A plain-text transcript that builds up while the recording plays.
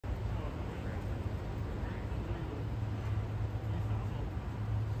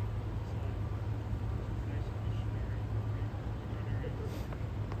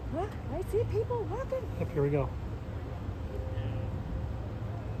See people walking? Yep, here we go.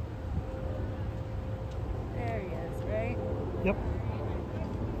 There he is, right? Yep.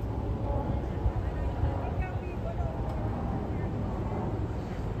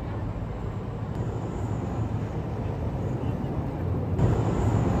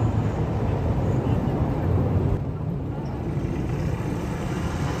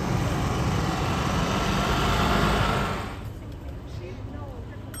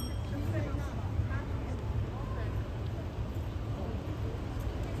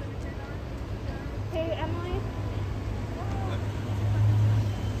 Hey, Emily.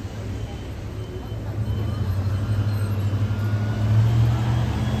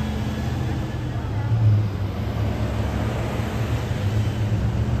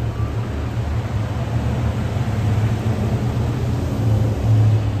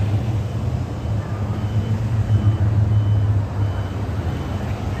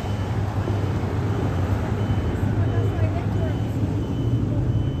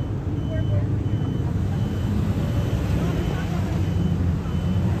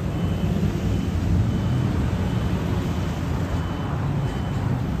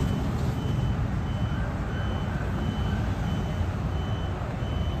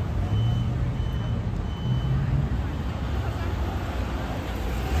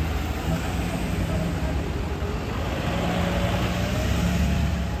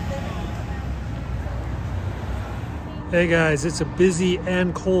 Hey guys, it's a busy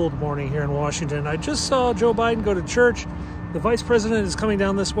and cold morning here in Washington. I just saw Joe Biden go to church. The vice president is coming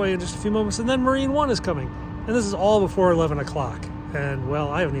down this way in just a few moments, and then Marine One is coming. And this is all before 11 o'clock. And well,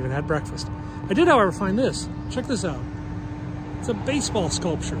 I haven't even had breakfast. I did, however, find this. Check this out. It's a baseball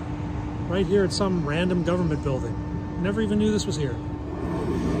sculpture right here at some random government building. Never even knew this was here.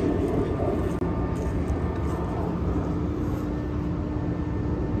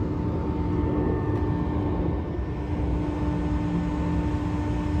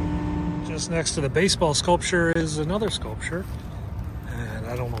 Just next to the baseball sculpture is another sculpture, and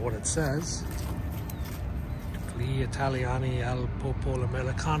I don't know what it says. Gli Italiani al Popolo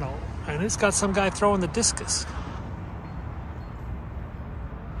Americano, and it's got some guy throwing the discus.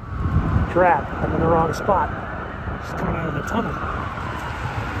 Crap, I'm in the wrong spot. She's coming out of the tunnel.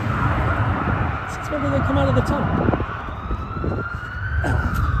 Since when did they come out of the tunnel?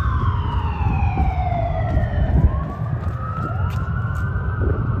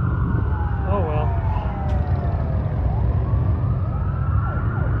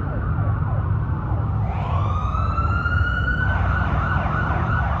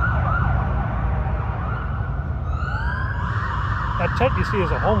 That tent you see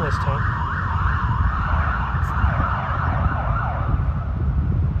is a homeless tent.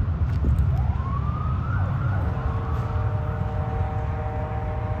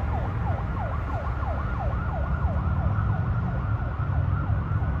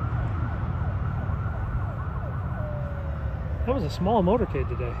 That was a small motorcade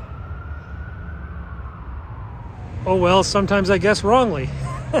today. Oh well, sometimes I guess wrongly.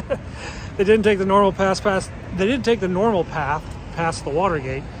 They didn't take the normal path past the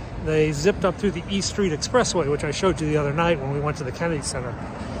Watergate. They zipped up through the East Street Expressway, which I showed you the other night when we went to the Kennedy Center.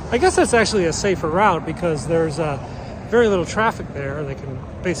 I guess that's actually a safer route because there's very little traffic there. They can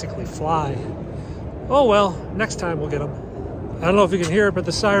basically fly. Oh well, next time we'll get them. I don't know if you can hear it, but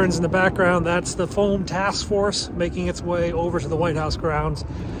the sirens in the background, that's the foam task force making its way over to the White House grounds.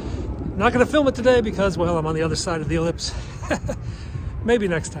 Not going to film it today because, well, I'm on the other side of the ellipse. Maybe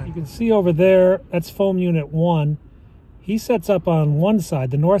next time. You can see over there, that's Foam Unit 1. He sets up on one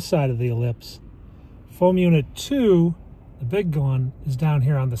side, the north side of the ellipse. Foam Unit 2, the big one, is down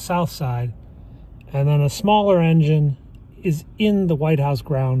here on the south side. And then a smaller engine is in the White House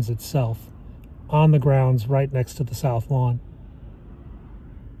grounds itself, on the grounds right next to the south lawn.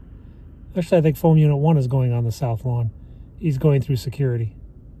 Actually, I think Foam Unit 1 is going on the south lawn. He's going through security.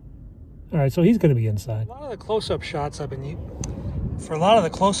 All right, so he's going to be inside. For a lot of the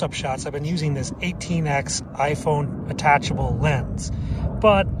close-up shots I've been using this 18x iPhone attachable lens.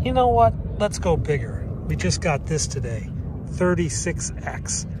 But you know what? Let's go bigger. We just got this today.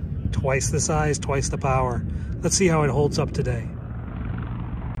 36x. Twice the size, twice the power. Let's see how it holds up today.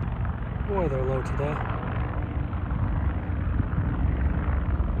 Boy, they're low today.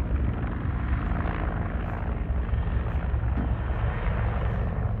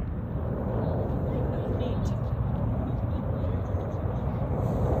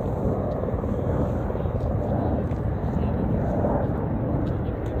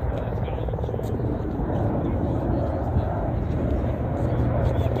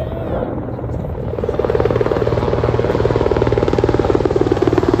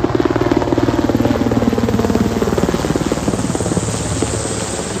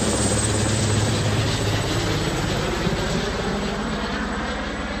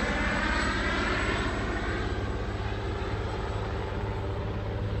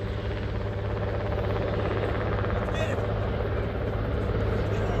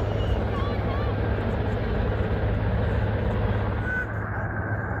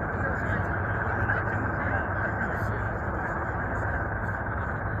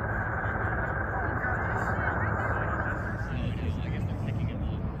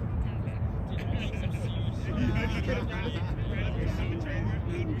 See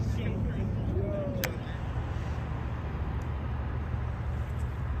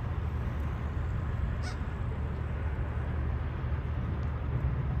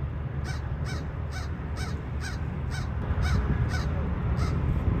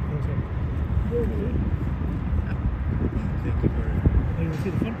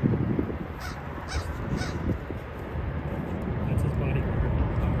the front? That's his body.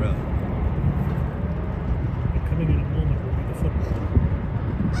 Oh, really? And coming in a moment will be the football.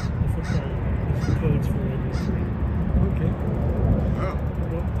 The football is the codes for World War III. Okay. Oh.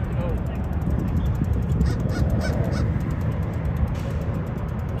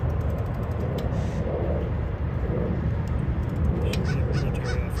 Should be a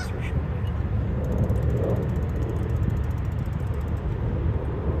military officer shortly.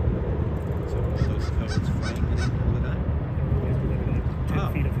 So all those codes flying in all the time? Always within about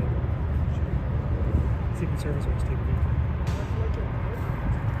 10 feet of him. Secret Service wants to take a look.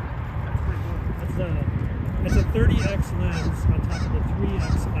 That's a 30x lens on top of a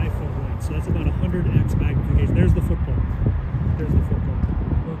 3x iPhone lens, so that's about 100x magnification. There's the football. There's the football.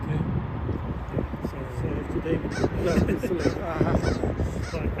 Okay. So today,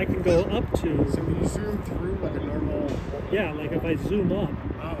 but I can go up to. So when you zoom through like a normal. Yeah, like if I zoom up,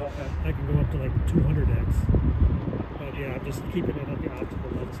 Oh, okay. I can go up to like 200x. But yeah, I'm just keeping it on the optical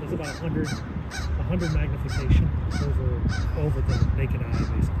lens. So it's about 100 magnification over the naked eye,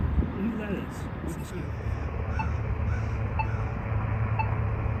 basically. Look at that is. This is good.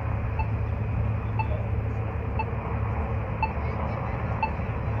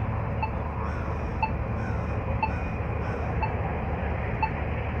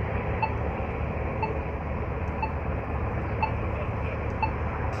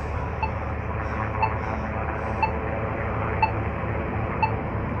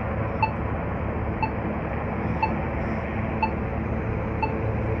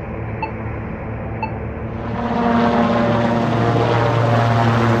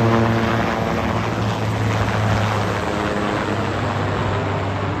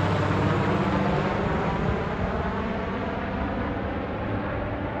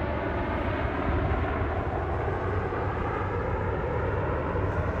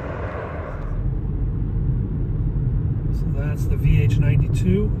 That's the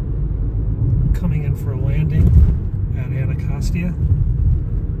VH-92 coming in for a landing at Anacostia.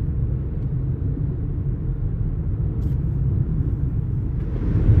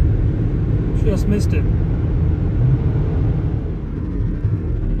 Just missed it.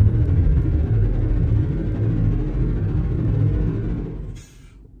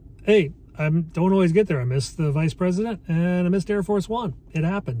 Hey, I don't always get there. I missed the Vice President and I missed Air Force One. It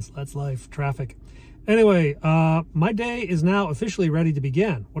happens. That's life. Traffic. Anyway, my day is now officially ready to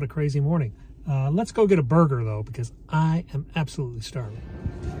begin. What a crazy morning. Let's go get a burger, though, because I am absolutely starving.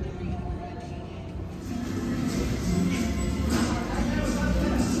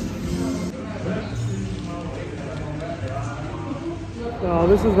 So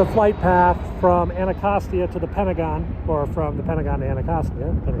this is the flight path from Anacostia to the Pentagon, or from the Pentagon to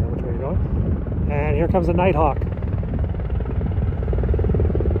Anacostia, depending on which way you're going. And here comes a Nighthawk.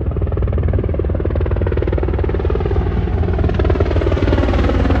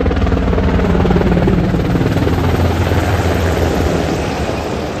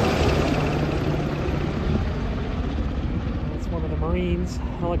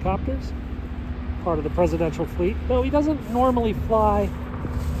 Helicopters, part of the presidential fleet, though he doesn't normally fly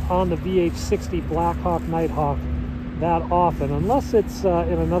on the VH-60 Blackhawk Nighthawk that often, unless it's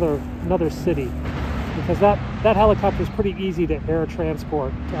in another city, because that helicopter is pretty easy to air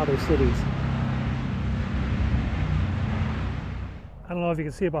transport to other cities. I don't know if you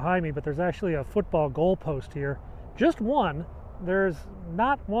can see it behind me, but there's actually a football goal post here. Just one. There's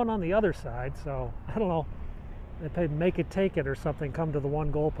not one on the other side, so I don't know. They pay make it take it or something, come to the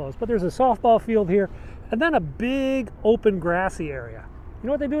one goalpost. But there's a softball field here, and then a big open grassy area. You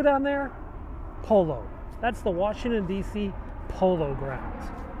know what they do down there? Polo. That's the Washington, D.C. Polo Grounds.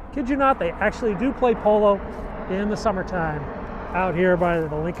 Kid you not, they actually do play polo in the summertime out here by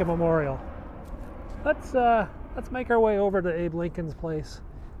the Lincoln Memorial. Let's make our way over to Abe Lincoln's place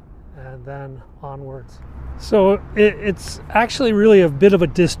and then onwards. So it's actually really a bit of a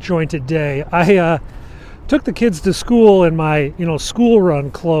disjointed day. I took the kids to school in my, school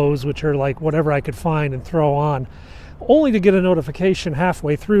run clothes, which are like whatever I could find and throw on, only to get a notification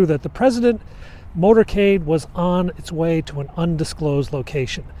halfway through that the president motorcade was on its way to an undisclosed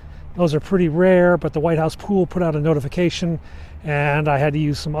location. Those are pretty rare, but the White House pool put out a notification, and I had to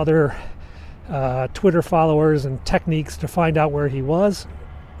use some other Twitter followers and techniques to find out where he was.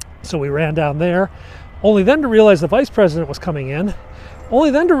 So we ran down there. only then to realize the vice president was coming in,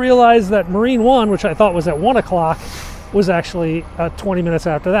 only then to realize that Marine One, which I thought was at 1 o'clock, was actually 20 minutes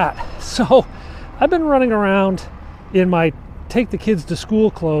after that. So I've been running around in my take the kids to school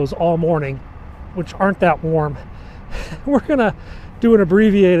clothes all morning, which aren't that warm. We're gonna do an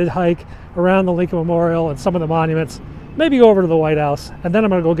abbreviated hike around the Lincoln Memorial and some of the monuments, maybe go over to the White House, and then I'm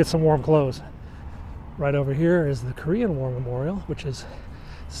gonna go get some warm clothes. Right over here is the Korean War Memorial, which is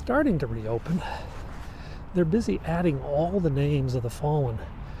starting to reopen. They're busy adding all the names of the fallen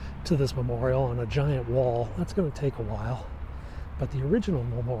to this memorial on a giant wall. That's going to take a while. But the original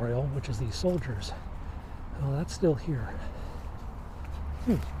memorial, which is these soldiers, oh, that's still here.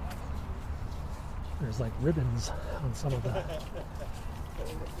 There's like ribbons on some of the...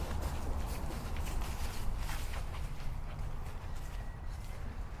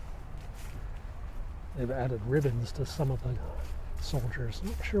 They've added ribbons to some of the soldiers.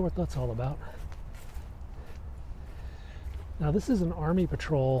 Not sure what that's all about. Now this is an Army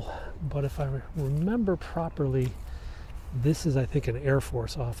patrol, but if I remember properly, this is, I think, an Air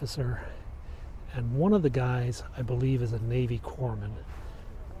Force officer, and one of the guys, I believe, is a Navy corpsman.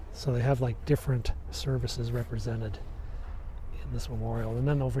 So they have like different services represented in this memorial. And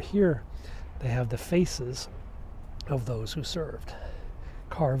then over here, they have the faces of those who served,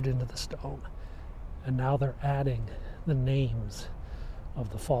 carved into the stone. And now they're adding the names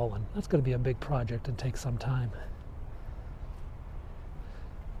of the fallen. That's going to be a big project and take some time.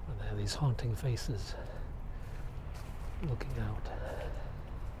 And they have these haunting faces looking out.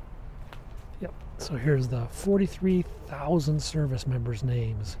 Yep, so here's the 43,000 service members'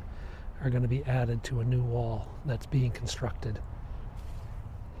 names are going to be added to a new wall that's being constructed.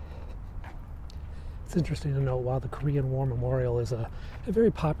 It's interesting to note, while the Korean War Memorial is a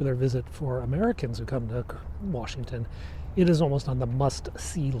very popular visit for Americans who come to Washington, it is almost on the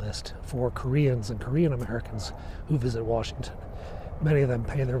must-see list for Koreans and Korean Americans who visit Washington. Many of them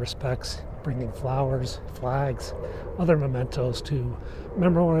pay their respects, bringing flowers, flags, other mementos to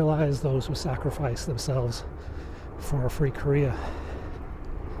memorialize those who sacrificed themselves for a free Korea.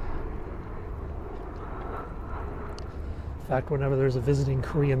 In fact, whenever there's a visiting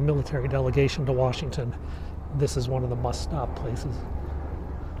Korean military delegation to Washington, this is one of the must-stop places.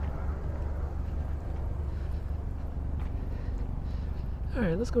 All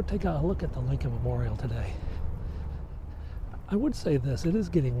right, let's go take a look at the Lincoln Memorial today. I would say this, it is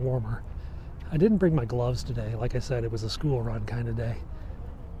getting warmer. I didn't bring my gloves today. Like I said, it was a school run kind of day.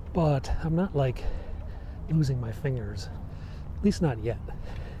 But I'm not like losing my fingers, at least not yet.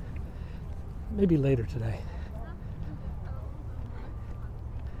 Maybe later today.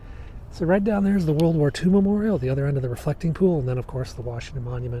 So right down there is the World War II Memorial, the other end of the reflecting pool, and then of course the Washington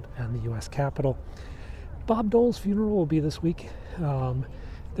Monument and the U.S. Capitol. Bob Dole's funeral will be this week.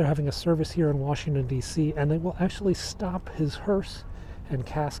 They're having a service here in Washington, D.C., and they will actually stop his hearse and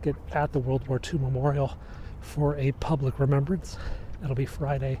casket at the World War II Memorial for a public remembrance. That'll be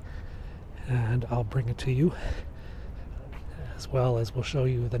Friday, and I'll bring it to you, as well as we'll show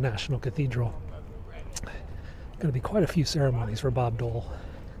you the National Cathedral. Going to be quite a few ceremonies for Bob Dole.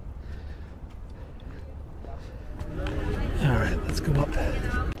 All right, let's go up,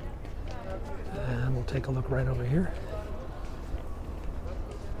 and we'll take a look right over here.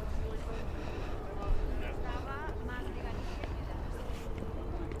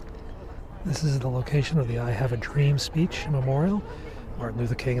 This is the location of the I Have a Dream speech memorial. Martin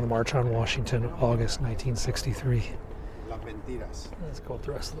Luther King and the March on Washington, August 1963. Let's go up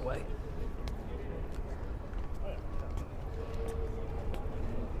the rest of the way.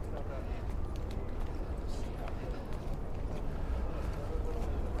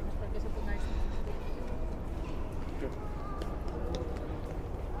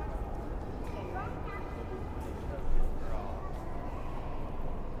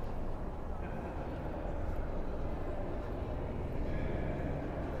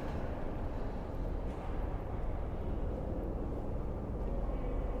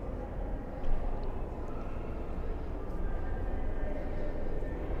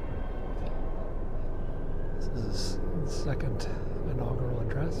 This is the second inaugural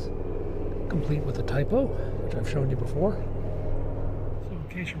address, complete with a typo, which I've shown you before. So in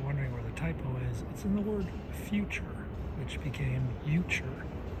case you're wondering where the typo is, it's in the word future, which became future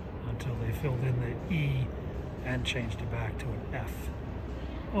until they filled in the E and changed it back to an F.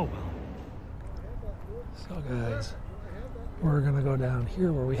 Oh well. So guys, we're gonna go down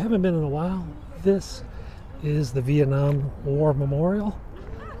here where we haven't been in a while. This is the Vietnam War Memorial,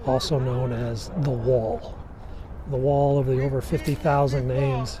 also known as the Wall. The wall of the over 50,000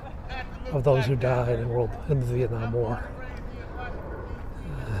 names of those who died in the Vietnam War.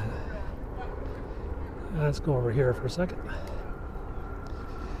 Let's go over here for a second.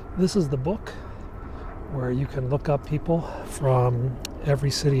 This is the book where you can look up people from every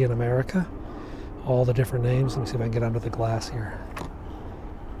city in America, all the different names. Let me see if I can get under the glass here.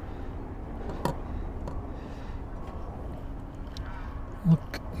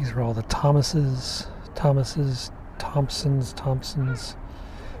 Look, these are all the Thompsons, and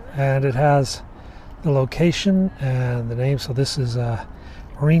it has the location and the name. So this is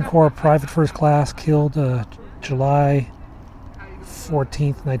Marine Corps Private First Class, killed July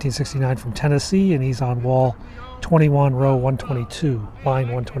 14th, 1969 from Tennessee, and he's on wall 21, row 122, line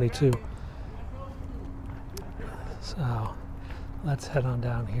 122. So let's head on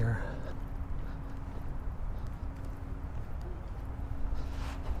down here.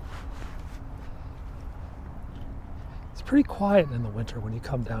 It's pretty quiet in the winter when you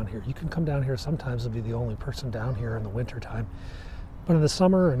come down here. You can come down here sometimes and be the only person down here in the winter time. But in the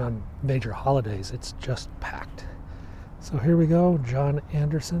summer and on major holidays, it's just packed. So here we go, John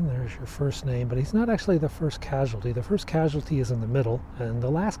Anderson, there's your first name, but he's not actually the first casualty. The first casualty is in the middle, and the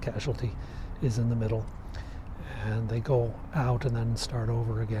last casualty is in the middle. And they go out and then start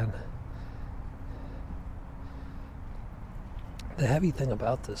over again. The heavy thing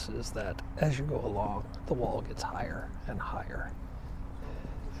about this is that as you go along, the wall gets higher and higher.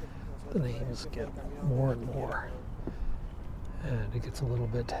 The names get more and more. And it gets a little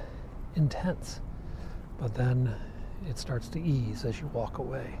bit intense, but then it starts to ease as you walk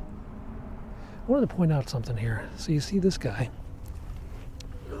away. I wanted to point out something here. So you see this guy,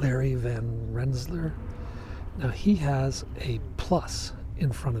 Larry Van Rensler. Now he has a plus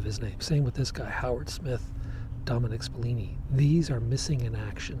in front of his name. Same with this guy, Howard Smith, Dominic Spallini. These are missing in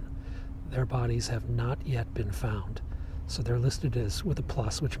action. Their bodies have not yet been found. So they're listed as with a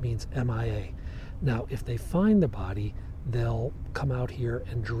plus, which means MIA. Now, if they find the body, they'll come out here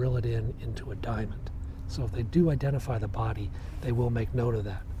and drill it into a diamond. So if they do identify the body, they will make note of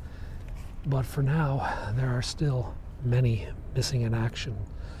that. But for now, there are still many missing in action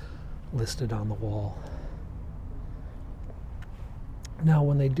listed on the wall. Now,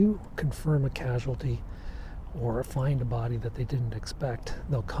 when they do confirm a casualty or find a body that they didn't expect,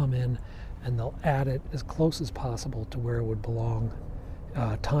 they'll come in and they'll add it as close as possible to where it would belong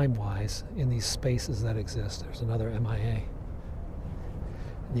time-wise in these spaces that exist. There's another MIA.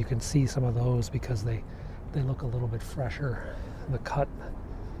 And you can see some of those because they look a little bit fresher, the cut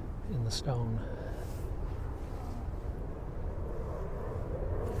in the stone.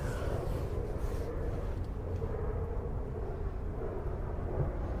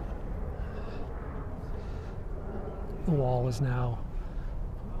 The wall is now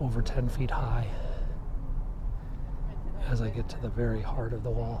over 10 feet high as I get to the very heart of the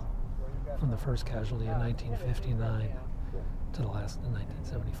wall, from the first casualty in 1959 to the last in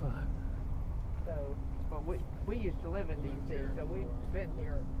 1975. So, but we used to live in D.C., so we've been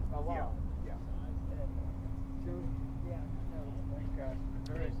here a lot. Yeah.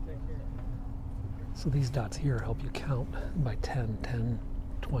 So these dots here help you count by 10, 10,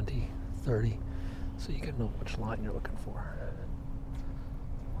 20, 30, so you can know which line you're looking for.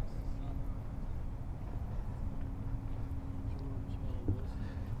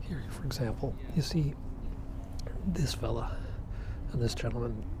 Here, for example, you see this fella and this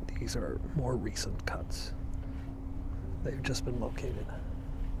gentleman. These are more recent cuts. They've just been located.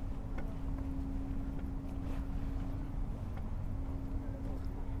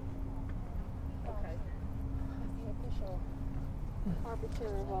 Okay. The official arbiter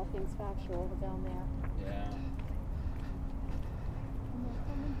of all things factual down there.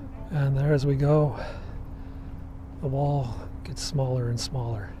 Yeah. And there as we go, the wall gets smaller and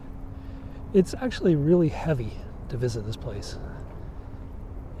smaller. It's actually really heavy to visit this place.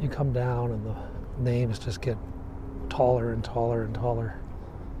 You come down and the names just get taller and taller and taller.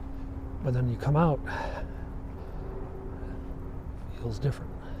 But then you come out, it feels different.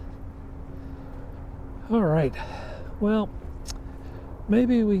 All right, well,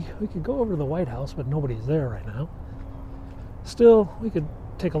 maybe we could go over to the White House, but nobody's there right now. Still, we could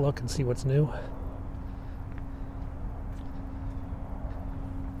take a look and see what's new.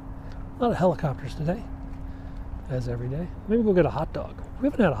 A lot of helicopters today, as every day. Maybe we'll get a hot dog. We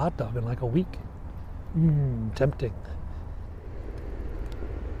haven't had a hot dog in like a week. Tempting.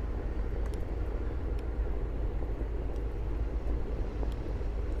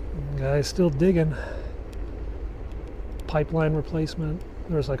 Guys still digging. Pipeline replacement.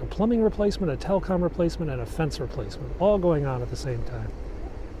 There's like a plumbing replacement, a telecom replacement, and a fence replacement, all going on at the same time.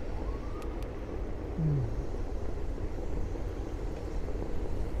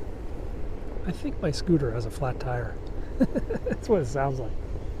 I think my scooter has a flat tire. That's what it sounds like.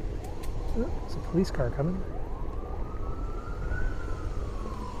 Oh, there's a police car coming.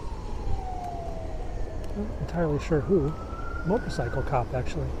 Not entirely sure who. Motorcycle cop,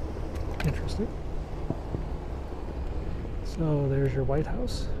 actually. Interesting. So there's your White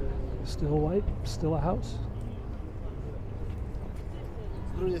House. Still white, still a house.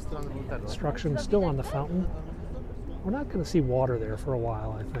 Construction still on the fountain. We're not going to see water there for a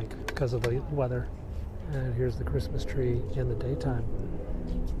while, I think, because of the weather. And here's the Christmas tree in the daytime.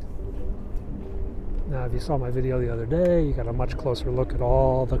 Now, if you saw my video the other day, you got a much closer look at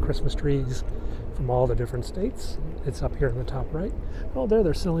all the Christmas trees from all the different states. It's up here in the top right. Oh, there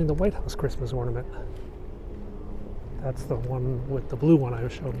they're selling the White House Christmas ornament. That's the one with the blue one I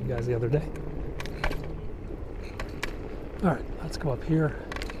was showing you guys the other day. All right, let's go up here.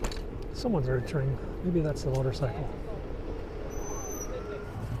 Someone's entering. Maybe that's the motorcycle.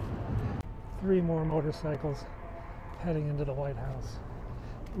 3 more motorcycles heading into the White House.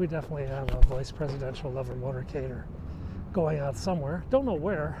 We definitely have a vice presidential lover motorcader going out somewhere. Don't know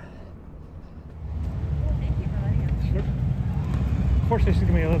where. Well, thank you for letting us. Sure. Unfortunately, she's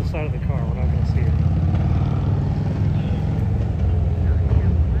going to be on the other side of the car. We're not going to see her.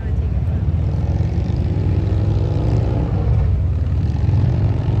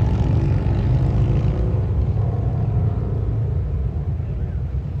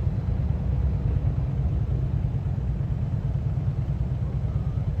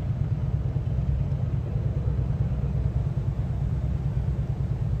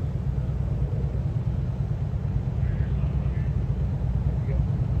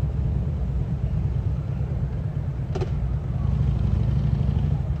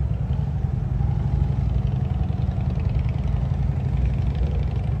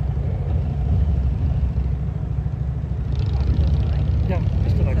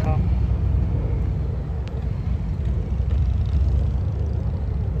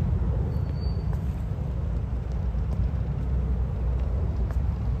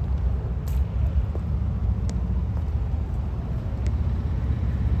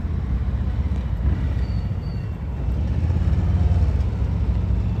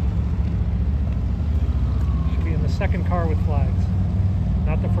 Second car with flags,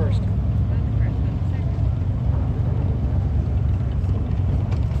 not the first.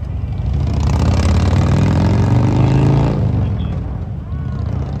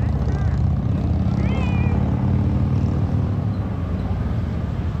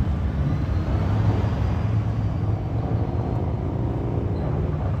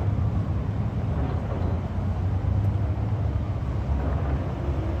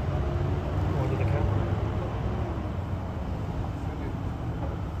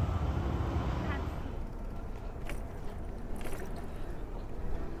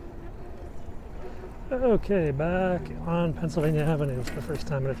 Okay, back on Pennsylvania Avenue for the first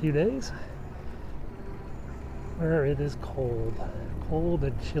time in a few days, where it is cold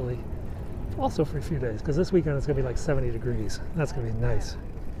and chilly. Also for a few days, because this weekend it's going to be like 70 degrees. That's going to be nice.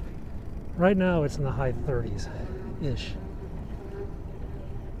 Right now it's in the high 30s-ish.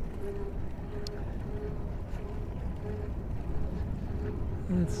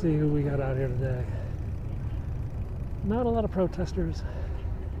 Let's see who we got out here today. Not a lot of protesters.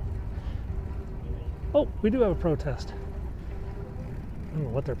 Oh, we do have a protest. I don't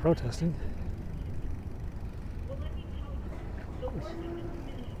know what they're protesting. Well, let me tell you, the work of this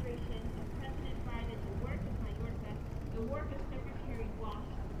administration of President Biden, the work of Mayorkas, the work of Secretary Walsh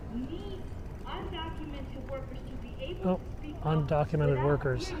needs undocumented workers to be able to speak up undocumented without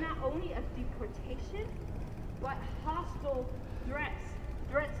workers. fear not only of deportation, but hostile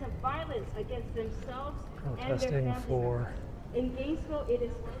threats of violence against themselves and their Protesting families. for In Gainesville, it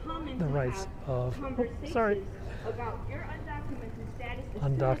is common the to rights have of conversations about your undocumented status. As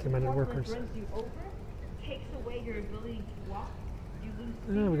soon as undocumented Portland workers. runs you over, takes away your ability to walk, you lose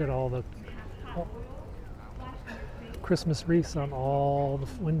Yeah, we got all the you have hot oil splashed in your face. Christmas wreaths on all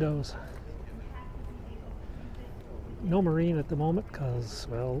the windows. No marine at the moment because,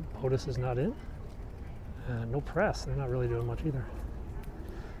 well, POTUS is not in. And no press. They're not really doing much either.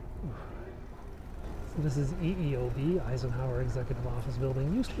 So this is EEOB, Eisenhower Executive Office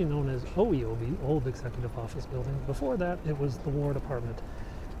Building. Used to be known as OEOB, Old Executive Office Building. Before that, it was the War Department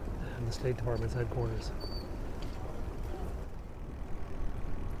and the State Department's headquarters.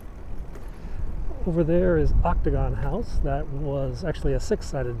 Over there is Octagon House. That was actually a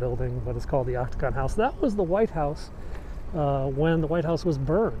 6-sided building, but it's called the Octagon House. That was the White House when the White House was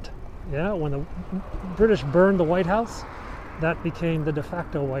burned. Yeah, when the British burned the White House, that became the de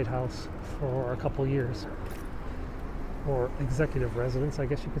facto White House for a couple years. Or executive residence, I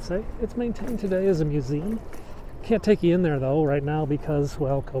guess you could say. It's maintained today as a museum. Can't take you in there though right now because,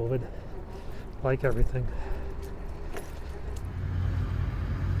 well, COVID. like everything.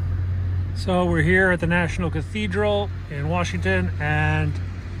 So we're here at the National Cathedral in Washington, and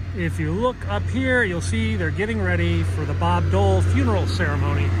if you look up here, you'll see they're getting ready for the Bob Dole funeral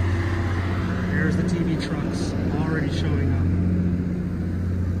ceremony. There's the TV trucks already showing up.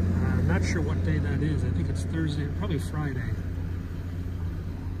 I'm not sure what day that is. I think it's Thursday, probably Friday.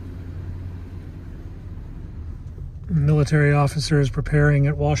 Military officers preparing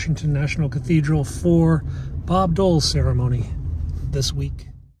at Washington National Cathedral for Bob Dole's ceremony this week.